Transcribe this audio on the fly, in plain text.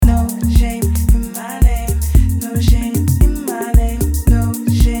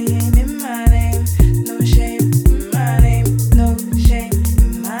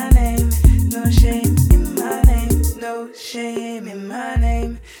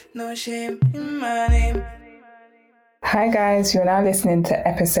No shame in my name. Hi guys, you're now listening to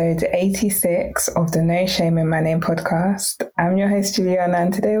episode 86 of the No Shame in My Name podcast. I'm your host Juliana,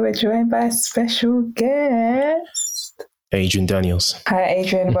 and today we're joined by a special guest, Adrian Daniels. Hi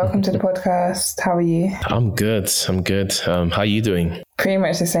Adrian, welcome to the podcast. How are you? I'm good. How are you doing? Pretty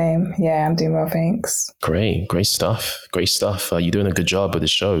much the same. Yeah, I'm doing well, thanks. Great stuff. You're doing a good job with the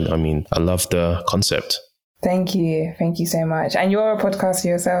show. I mean, I love the concept. Thank you so much. And you're a podcaster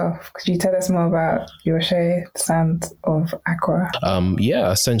yourself. Could you tell us more about your show, The Sound of Accra?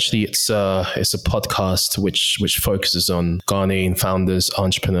 Essentially it's a podcast which focuses on Ghanaian founders,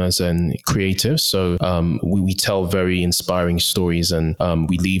 entrepreneurs and creatives. So we tell very inspiring stories, and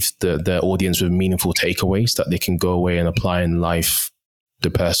we leave the audience with meaningful takeaways that they can go away and apply in life, the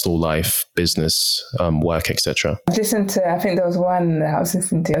personal life, business, work, etc. I think there was one that I was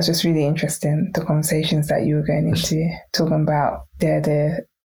listening to. It was just really interesting, the conversations that you were going into, talking about the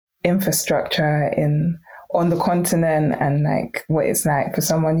infrastructure on the continent, and like what it's like for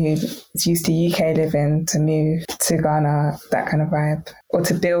someone who's used to UK living to move to Ghana, that kind of vibe, or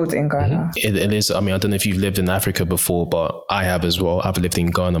to build in Ghana. It is. I mean, I don't know if you've lived in Africa before, but I have as well. I've lived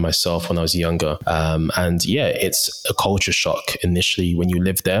in Ghana myself when I was younger. And yeah, it's a culture shock initially when you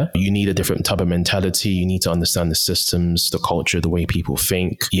live there. You need a different type of mentality. You need to understand the systems, the culture, the way people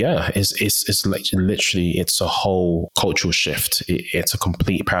think. Yeah, it's like literally, it's a whole cultural shift. It's a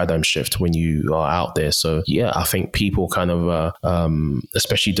complete paradigm shift when you are out there. So yeah, I think people kind of,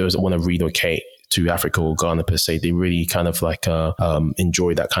 especially those that want to relocate to Africa or Ghana per se, they really kind of like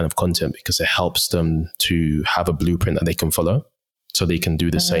enjoy that kind of content because it helps them to have a blueprint that they can follow, so they can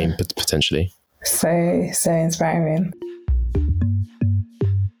do the same potentially. So inspiring.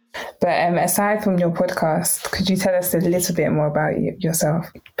 But aside from your podcast, could you tell us a little bit more about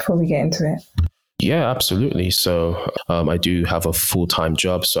yourself before we get into it? Yeah, absolutely. So I do have a full-time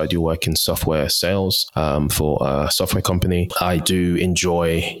job. So I do work in software sales for a software company. I do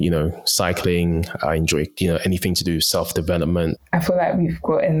enjoy, cycling. I enjoy, anything to do with self-development. I feel like we've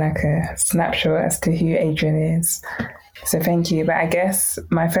gotten like a snapshot as to who Adrian is. So thank you. But I guess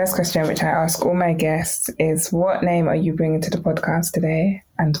my first question, which I ask all my guests, is what name are you bringing to the podcast today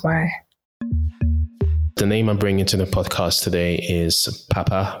and why? The name I'm bringing to the podcast today is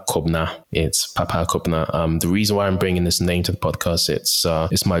Papa Kobna. It's Papa Kobna. The reason why I'm bringing this name to the podcast, it's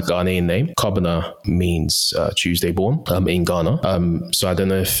my Ghanaian name. Kobna means Tuesday born in Ghana. So I don't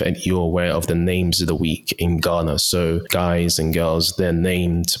know if you're aware of the names of the week in Ghana. So guys and girls, they're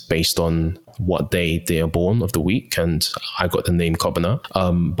named based on what day they are born of the week. And I got the name Kobna.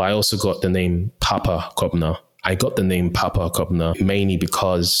 But I also got the name Papa Kobna. I got the name Papa Kobna mainly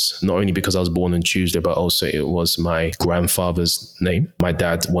not only because I was born on Tuesday, but also it was my grandfather's name. My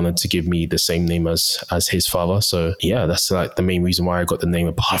dad wanted to give me the same name as his father. So yeah, that's like the main reason why I got the name,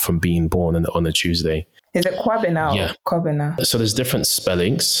 apart from being born on a Tuesday. Is it Kwabena or Kobena? So there's different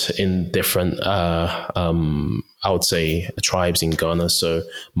spellings in different, I would say, tribes in Ghana. So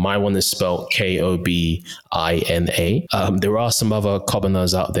my one is spelled Kobina. There are some other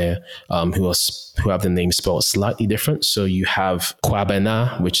Kobenas out there who have the name spelled slightly different. So you have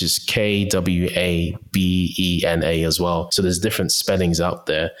Kwabena, which is Kwabena as well. So there's different spellings out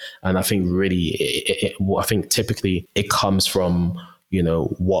there. And I think really, typically it comes from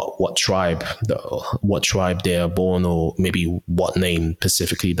what tribe they are born, or maybe what name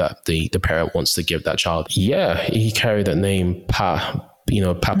specifically that the parent wants to give that child. Yeah, he carried that name, Papa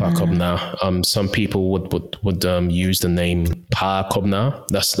Kobna. Some people would use the name Pa Kobna.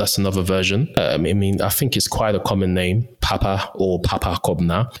 That's another version. I think it's quite a common name, Papa or Papa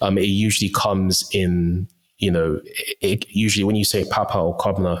Kobna. It usually comes in, usually when you say Papa or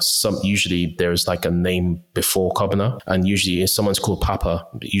Kobna, usually there's like a name before Kobna, and usually if someone's called Papa,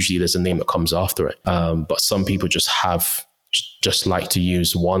 usually there's a name that comes after it. But some people just like to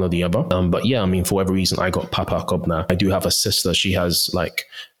use one or the other. But yeah, for whatever reason, I got Papa Kobna. I do have a sister. She has like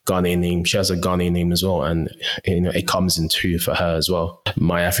Ghanaian name. She has a Ghanaian name as well, and it comes in two for her as well.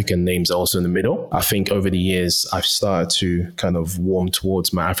 My African names are also in the middle. I think over the years I've started to kind of warm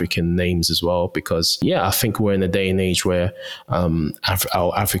towards my African names as well, because I think we're in a day and age where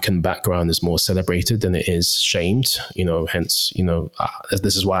our African background is more celebrated than it is shamed. Hence,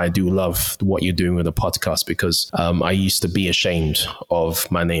 this is why I do love what you're doing with the podcast, because I used to be ashamed of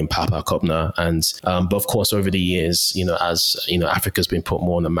my name, Papa Kobna, and but of course over the years, as Africa's been put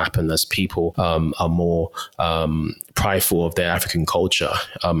more on the map. And as people are more prideful of their African culture,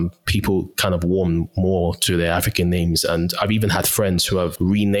 people kind of warm more to their African names. And I've even had friends who have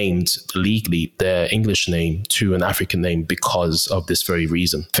renamed legally their English name to an African name because of this very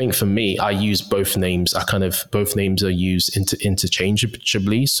reason. I think for me, I use both names. Both names are used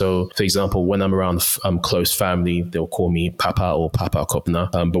interchangeably. So, for example, when I'm around close family, they'll call me Papa or Papa Kobna.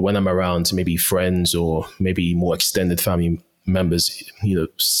 But when I'm around maybe friends or maybe more extended family members,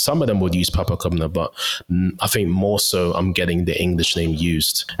 some of them would use Papa Kobna, but I think more so I'm getting the English name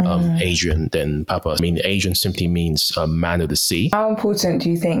used, Adrian, than Papa. I mean, Adrian simply means man of the sea. How important do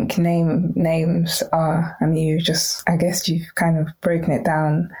you think names are? I mean, I guess you've kind of broken it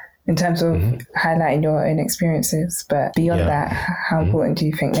down in terms of highlighting your own experiences, but beyond that, how important do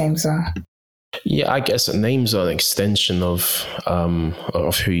you think names are? Yeah, I guess names are an extension of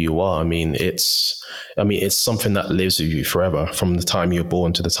who you are. I mean, it's something that lives with you forever, from the time you're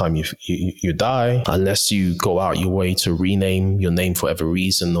born to the time you die, unless you go out your way to rename your name for whatever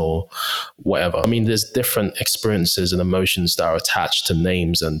reason or whatever. I mean, there's different experiences and emotions that are attached to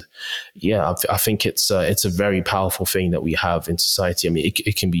names, and I think it's a very powerful thing that we have in society. I mean,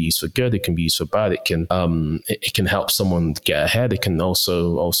 it can be used for good, it can be used for bad. It can help someone get ahead. It can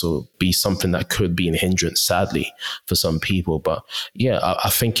also be something that could be a hindrance, sadly, for some people. But I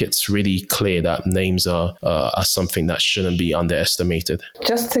think it's really clear that names are something that shouldn't be underestimated.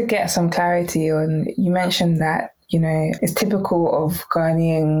 Just to get some clarity on, you mentioned that, it's typical of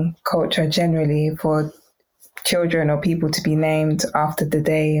Ghanaian culture generally for children or people to be named after the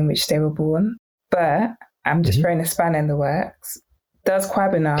day in which they were born. But I'm just throwing a spanner in the works. Does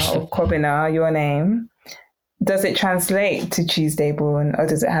Kwabena or Kobina, your name, does it translate to Tuesday born, or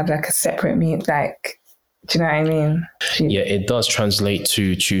does it have like a separate meaning? Like, do you know what I mean? Yeah, it does translate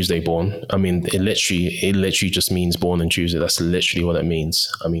to Tuesday born. I mean, it literally just means born on Tuesday. That's literally what it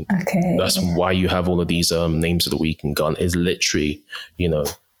means. I mean, That's why you have all of these names of the week in Ghana. Is literally,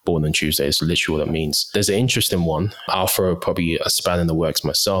 born on Tuesday. It's literally what it means. There's an interesting one. I'll throw probably a span in the works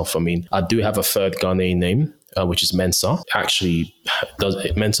myself. I mean, I do have a third Ghanaian name, which is Mensa. Actually,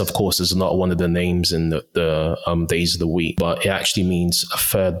 Mensa, of course, is not one of the names in the days of the week, but it actually means a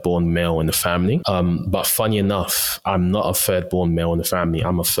third born male in the family. But funny enough, I'm not a third born male in the family.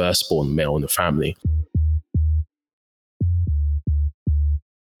 I'm a firstborn male in the family.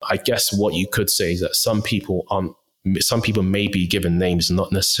 I guess what you could say is that some people may be given names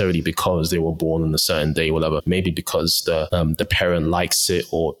not necessarily because they were born on a certain day or whatever, maybe because the parent likes it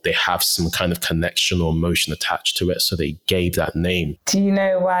or they have some kind of connection or emotion attached to it, so they gave that name. Do you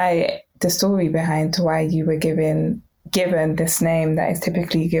know why, the story behind why you were given this name that is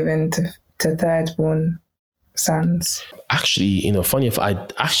typically given to third-born sons? Actually, funny if I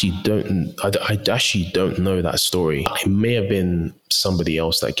actually don't know that story. It may have been somebody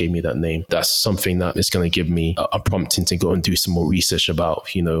else that gave me that name. That's something that is going to give me a prompting to go and do some more research about,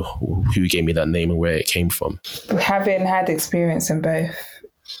 who gave me that name and where it came from. Having had experience in both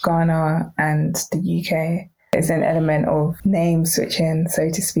Ghana and the UK, there's an element of name switching, so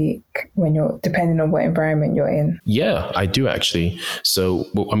to speak, when you're depending on what environment you're in. Yeah, I do actually. So,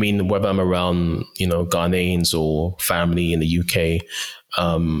 I mean, whether I'm around, Ghanaians or family in the UK,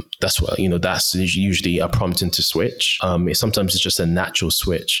 that's what, that's usually a prompting to switch. Sometimes it's just a natural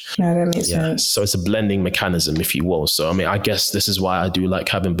switch. No, that makes sense. So it's a blending mechanism, if you will. So, I mean, I guess this is why I do like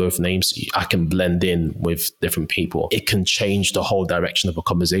having both names. I can blend in with different people. It can change the whole direction of a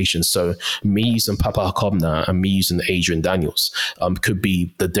conversation. So me using Papa Kobna and me using Adrian Daniels could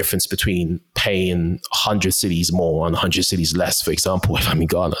be the difference between paying 100 cities more and 100 cities less, for example, if I'm in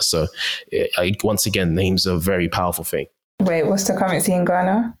Ghana. So once again, names are a very powerful thing. Wait, what's the currency in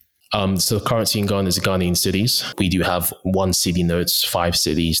Ghana? So the currency in Ghana is Ghanaian cedis. We do have 1 cedi notes, 5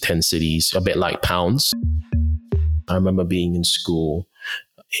 cedis, 10 cedis, a bit like pounds. I remember being in school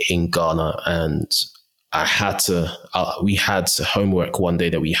in Ghana and we had homework one day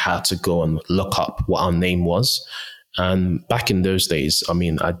that we had to go and look up what our name was. And back in those days, I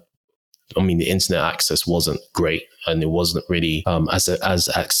mean, the internet access wasn't great and it wasn't really as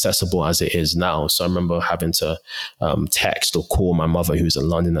accessible as it is now. So I remember having to text or call my mother, who was in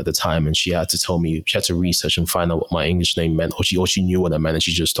London at the time, and she had to research and find out what my English name meant, or she knew what it meant and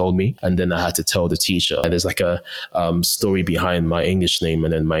she just told me. And then I had to tell the teacher. And there's like a story behind my English name.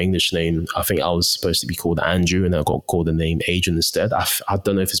 And then my English name, I think I was supposed to be called Andrew and I got called the name Adrian instead. I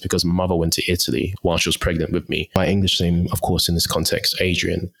don't know if it's because my mother went to Italy while she was pregnant with me. My English name, of course, in this context,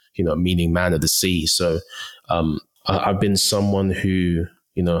 Adrian, meaning man of the sea. So I've been someone who,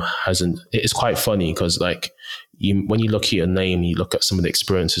 hasn't, it's quite funny because like when you look at your name, you look at some of the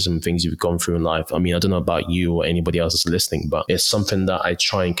experiences and things you've gone through in life. I mean, I don't know about you or anybody else that's listening, but it's something that I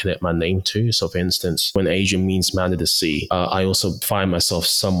try and connect my name to. So for instance, when Adrian means man of the sea, I also find myself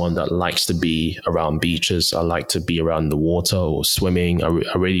someone that likes to be around beaches. I like to be around the water or swimming. I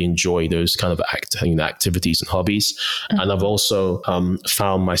really enjoy those kind of activities and hobbies. Mm-hmm. And I've also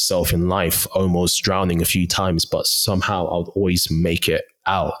found myself in life almost drowning a few times, but somehow I would always make it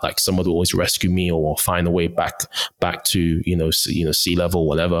out. Like someone would always rescue me or find a way back to sea level,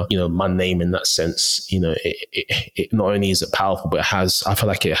 whatever. My name in that sense, it not only is it powerful, but I feel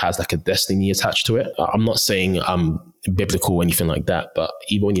like it has like a destiny attached to it. I'm not saying I'm biblical or anything like that, but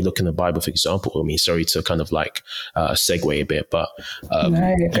even when you look in the Bible, for example, I mean, sorry to kind of like segue a bit, but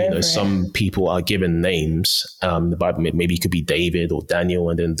some people are given names. The Bible, maybe it could be David or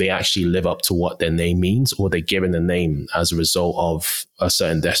Daniel, and then they actually live up to what their name means, or they're given a name as a result of a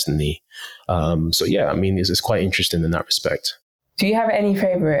certain destiny. So yeah, I mean, it's quite interesting in that respect. Do you have any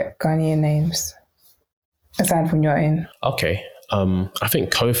favorite Ghanaian names aside from your own? Okay. I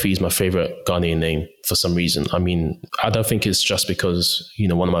think Kofi is my favorite Ghanaian name for some reason. I mean, I don't think it's just because,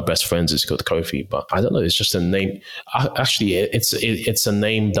 one of my best friends is called Kofi, but I don't know. It's just a name. Actually, it's a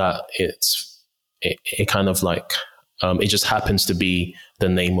name that it kind of like, it just happens to be the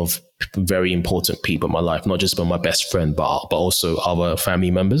name of very important people in my life, not just my best friend, but also other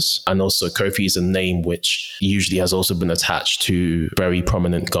family members. And also Kofi is a name which usually has also been attached to very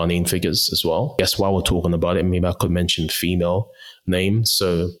prominent Ghanaian figures as well. I guess while we're talking about it, maybe I could mention female name.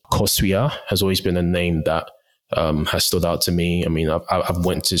 So Kosua has always been a name that has stood out to me. I mean, I've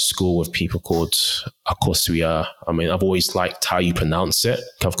went to school with people called Akosua. I mean, I've always liked how you pronounce it.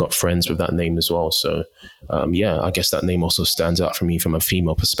 I've got friends with that name as well. So yeah, I guess that name also stands out for me from a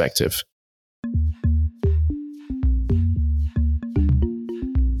female perspective.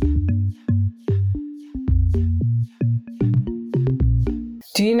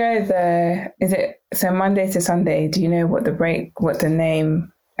 Do you know so Monday to Sunday, do you know what the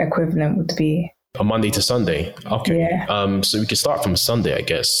name equivalent would be? A Monday to Sunday. Okay. Yeah. So we can start from Sunday, I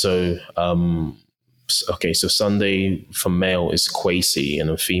guess. So, so Sunday for male is Kwesi and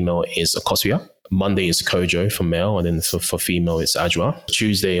then female is Akosua. Monday is Kojo for male, and then for female it's Ajwa.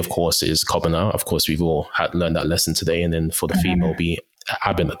 Tuesday, of course, is Kobana. Of course, we've all learned that lesson today. And then for the female, be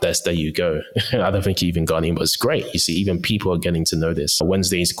Abin. There you go. I don't think you even got him, but it's great. You see, even people are getting to know this.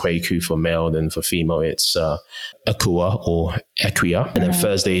 Wednesday is Kweku for male, then for female it's Akua or Equia. And then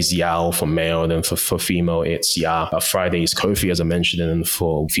Thursday is Yao for male, then for female it's Ya. Friday is Kofi, as I mentioned, and then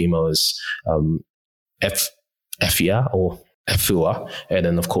for female is Efia or Efua, and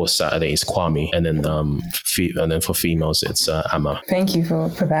then of course Saturday is Kwame, and then for females it's Amma. Thank you for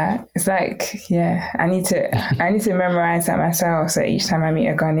that. It's like, yeah, I need to memorize that myself. So each time I meet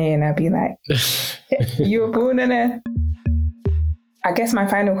a Ghanaian, I'll be like, "You were born in it." I guess my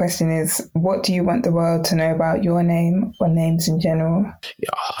final question is, what do you want the world to know about your name or names in general? Yeah,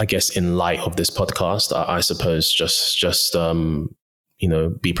 I guess in light of this podcast, I suppose just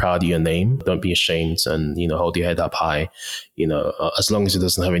be proud of your name. Don't be ashamed, and, hold your head up high, as long as it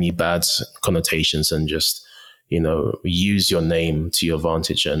doesn't have any bad connotations, and just, use your name to your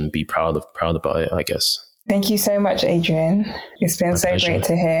advantage and be proud about it, I guess. Thank you so much, Adrian. It's been so great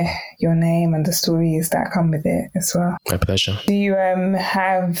to hear your name and the stories that come with it as well. My pleasure. Do you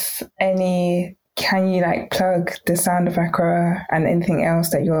can you plug the Sound of Accra and anything else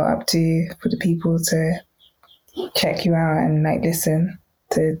that you're up to for the people to check you out and listen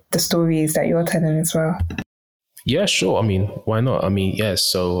to the stories that you're telling as well? Yeah, sure. I mean, why not? I mean, yeah.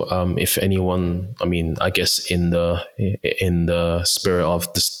 So, if anyone, I mean, I guess in the spirit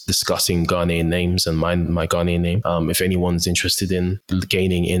of discussing Ghanaian names and my Ghanaian name, if anyone's interested in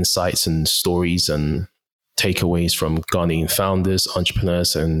gaining insights and stories and takeaways from Ghanaian founders,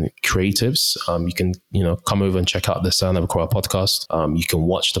 entrepreneurs, and creatives, you can, come over and check out the Sound of Accra podcast. You can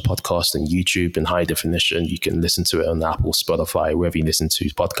watch the podcast on YouTube in high definition. You can listen to it on Apple, Spotify, wherever you listen to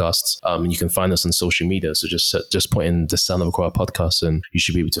podcasts. And you can find us on social media. So just put in the Sound of Accra podcast, and you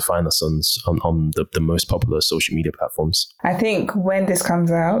should be able to find us on the most popular social media platforms. I think when this comes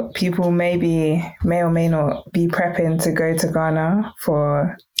out, people may or may not be prepping to go to Ghana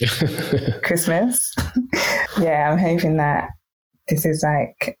for Christmas. Yeah, I'm hoping that this is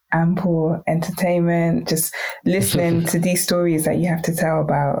ample entertainment, just listening to these stories that you have to tell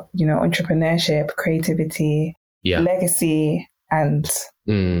about, entrepreneurship, creativity, legacy, and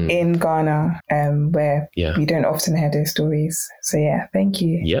in Ghana, where we don't often hear those stories. So yeah, thank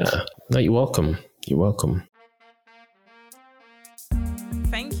you. Yeah, no, you're welcome. You're welcome.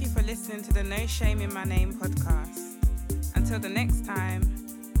 Thank you for listening to the No Shame in My Name podcast. Until the next time,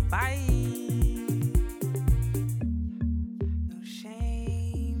 bye.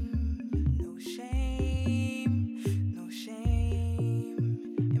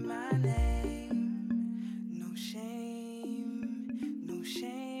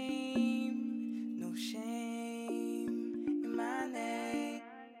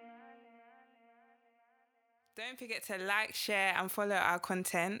 Don't forget to like, share and follow our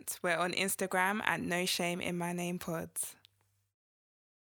content. We're on Instagram at No Shame in My Name Pods.